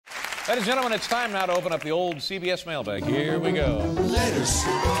Ladies and gentlemen, it's time now to open up the old CBS mailbag. Here we go. Letters.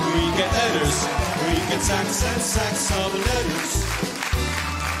 We get letters. We get sacks and sacks of letters.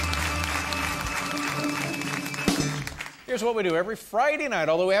 Here's what we do every Friday night,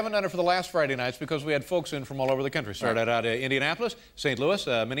 although we haven't done it for the last Friday nights because we had folks in from all over the country. Started out of Indianapolis, St. Louis,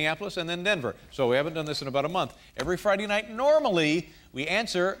 Minneapolis, and then Denver. So we haven't done this in about a month. Every Friday night, normally, we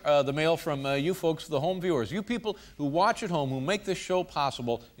answer the mail from you folks, the home viewers. You people who watch at home, who make this show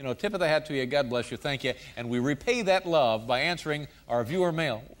possible. You know, tip of the hat to you. God bless you. Thank you. And we repay that love by answering our viewer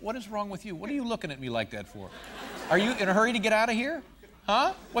mail. What is wrong with you? What are you looking at me like that for? Are you in a hurry to get out of here?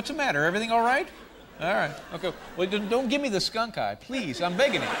 Huh? What's the matter? Everything all right? All right. Okay. Well, don't give me the skunk eye, please. I'm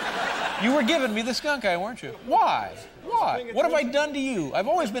begging you. You were giving me the skunk eye, weren't you? Why? Why? What have I done to you? I've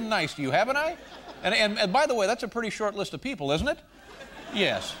always been nice to you, haven't I? And by the way, that's a pretty short list of people, isn't it?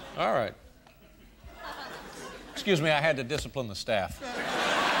 Yes. All right. Excuse me, I had to discipline the staff.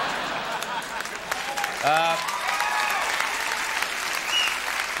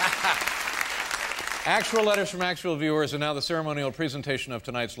 Actual letters from actual viewers, and now the ceremonial presentation of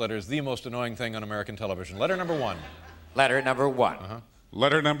tonight's letters, the most annoying thing on American television. Letter number one. Letter number one.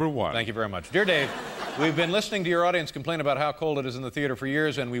 Letter number one. Thank you very much. Dear Dave, we've been listening to your audience complain about how cold it is in the theater for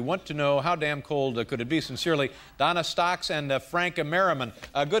years, and we want to know how damn cold could it be. Sincerely, Donna Stocks and Frank Merriman.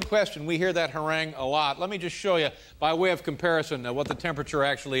 Good question. We hear that harangue a lot. Let me just show you, by way of comparison, what the temperature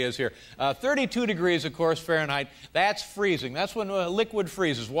actually is here. 32 degrees, of course, Fahrenheit. That's freezing. That's when liquid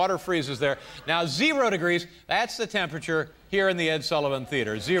freezes. Water freezes there. Now, 0 degrees, that's the temperature here in the Ed Sullivan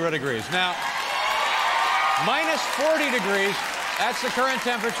Theater. 0 degrees. Now, minus 40 degrees. That's the current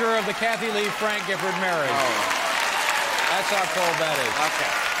temperature of the Kathy Lee Frank Gifford marriage. Oh. That's how cold that is. Okay.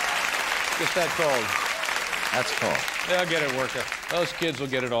 Just that cold. That's cold. They'll get it worked out. Those kids will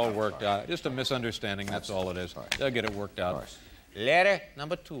get it all worked out. Just a misunderstanding, that's all it is. They'll get it worked out. Letter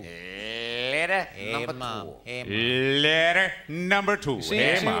number two. Letter number two. Letter number two. See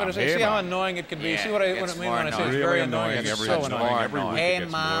how annoying it can be? Yeah, see what I mean when I say it's very annoying? It's so annoying. Every week Hey, it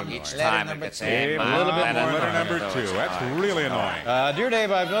gets Mom, more each annoying. time it gets hey, Mom, a little bit more Letter annoying. number two. That's really annoying. Dear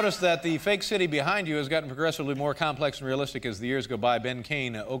Dave, I've noticed that the fake city behind you has gotten progressively more complex and realistic as the years go by. Ben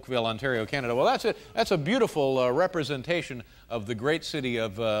Kane, Oakville, Ontario, Canada. Well, that's a beautiful representation of the great city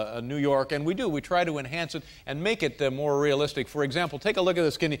of New York, and we try to enhance it and make it more realistic. For example, take a look at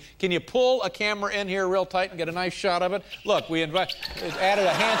this. Can you pull a camera in here real tight and get a nice shot of it? Look, we added a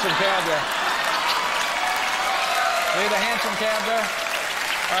hansom cab there. See the hansom cab there?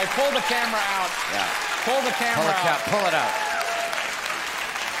 All right, pull the camera out. Yeah. Pull the camera out. Pull it out.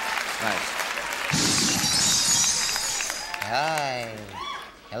 Nice. Hi.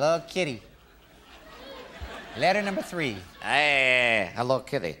 Hello, kitty. Letter number three. Hey, hello,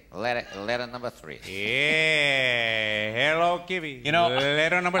 kitty. Letter number three. Yeah. Hello, Kitty. You know,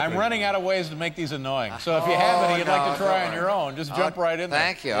 letter number I'm three. running out of ways to make these annoying. So if you have any you'd like to try on your own, just jump right in there.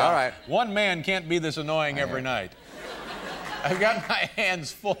 Thank you. All right. One man can't be this annoying every night. I've got my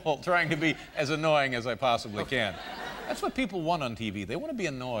hands full trying to be as annoying as I possibly can. That's what people want on TV. They want to be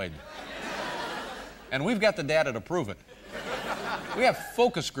annoyed. And we've got the data to prove it. We have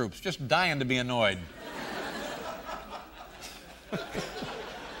focus groups just dying to be annoyed.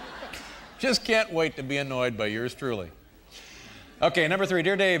 Just can't wait to be annoyed by yours truly. Okay, number three.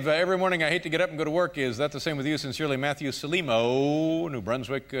 Dear Dave, every morning I hate to get up and go to work. Is that the same with you? Sincerely, Matthew Salimo, New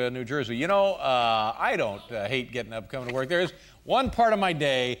Brunswick, New Jersey. You know, I don't hate getting up, coming to work. There's one part of my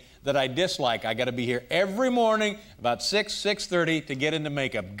day that I dislike. I got to be here every morning about 6:30 to get into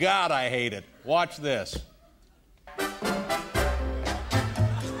makeup. God, I hate it. Watch this.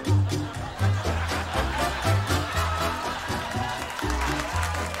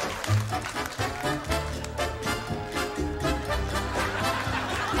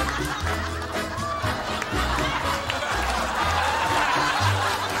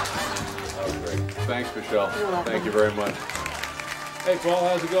 Thanks, Michelle. Thank you very much. Hey, Paul,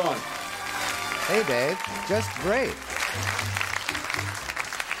 how's it going? Hey, Dave. Just great.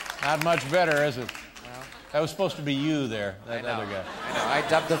 Not much better, is it? Well, that was supposed to be you there, that other guy. I know. I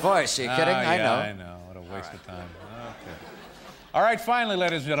dubbed the voice. Are you kidding? I know. I know. What a waste of time. Okay. All right, finally,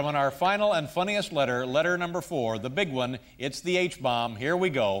 ladies and gentlemen, our final and funniest letter, letter number 4, the big one. It's the H-bomb. Here we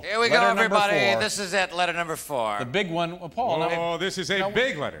go. Here we go, everybody. This is it, letter number 4. The big one. Well, Paul. Oh, this is a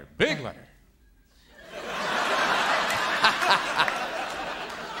big letter. Big letter.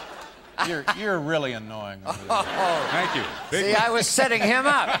 You're really annoying. Thank you. See, I was setting him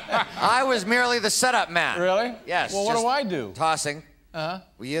up. I was merely the setup man. Really? Yes. Well, what do I do? Tossing. Uh-huh.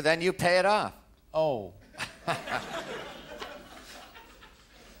 Well, then you pay it off. Oh.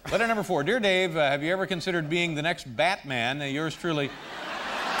 Letter number 4. Dear Dave, have you ever considered being the next Batman? Yours truly,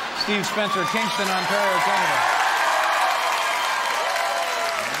 Steve Spencer, Kingston, Ontario, Canada.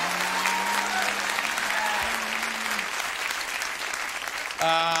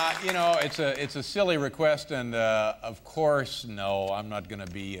 You know, it's a silly request, and of course, no, I'm not going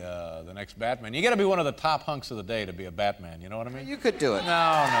to be the next Batman. You got to be one of the top hunks of the day to be a Batman. You know what I mean? You could do it. No.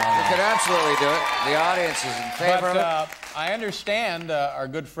 You could absolutely do it. The audience is in favor of it. I understand our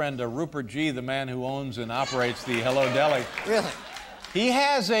good friend Rupert Jee, the man who owns and operates the Hello Deli. Really? He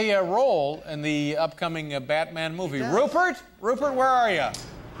has a role in the upcoming Batman movie. Rupert, where are you?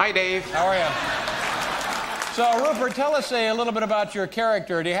 Hi, Dave. How are you? So, Rupert, tell us a little bit about your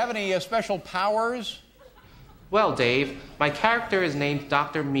character. Do you have any special powers? Well, Dave, my character is named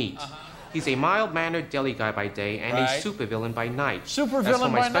Dr. Meat. He's a mild-mannered deli guy by day and a supervillain by night. Supervillain As for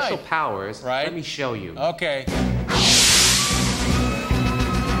my by night. special powers, let me show you. Okay.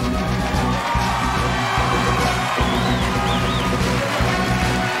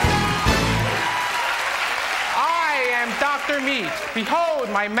 I am Dr. Meat. Behold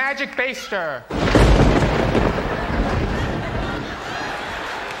my magic baster.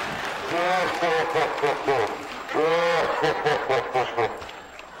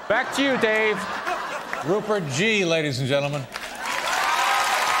 Back to you, Dave. Rupert Jee, ladies and gentlemen.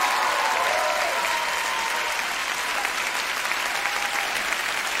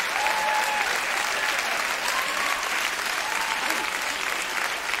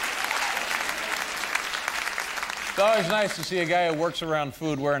 It's always nice to see a guy who works around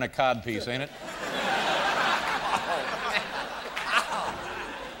food wearing a codpiece, ain't it?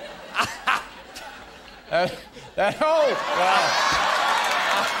 That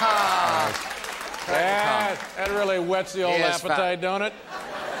really whets the old appetite, don't it?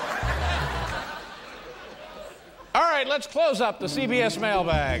 All right, let's close up the CBS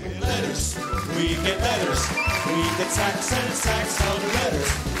mailbag. Letters, we get letters. We get sacks and sacks of letters.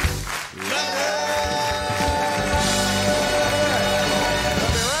 We'll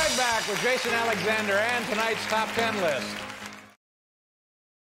be right back with Jason Alexander and tonight's top 10 list.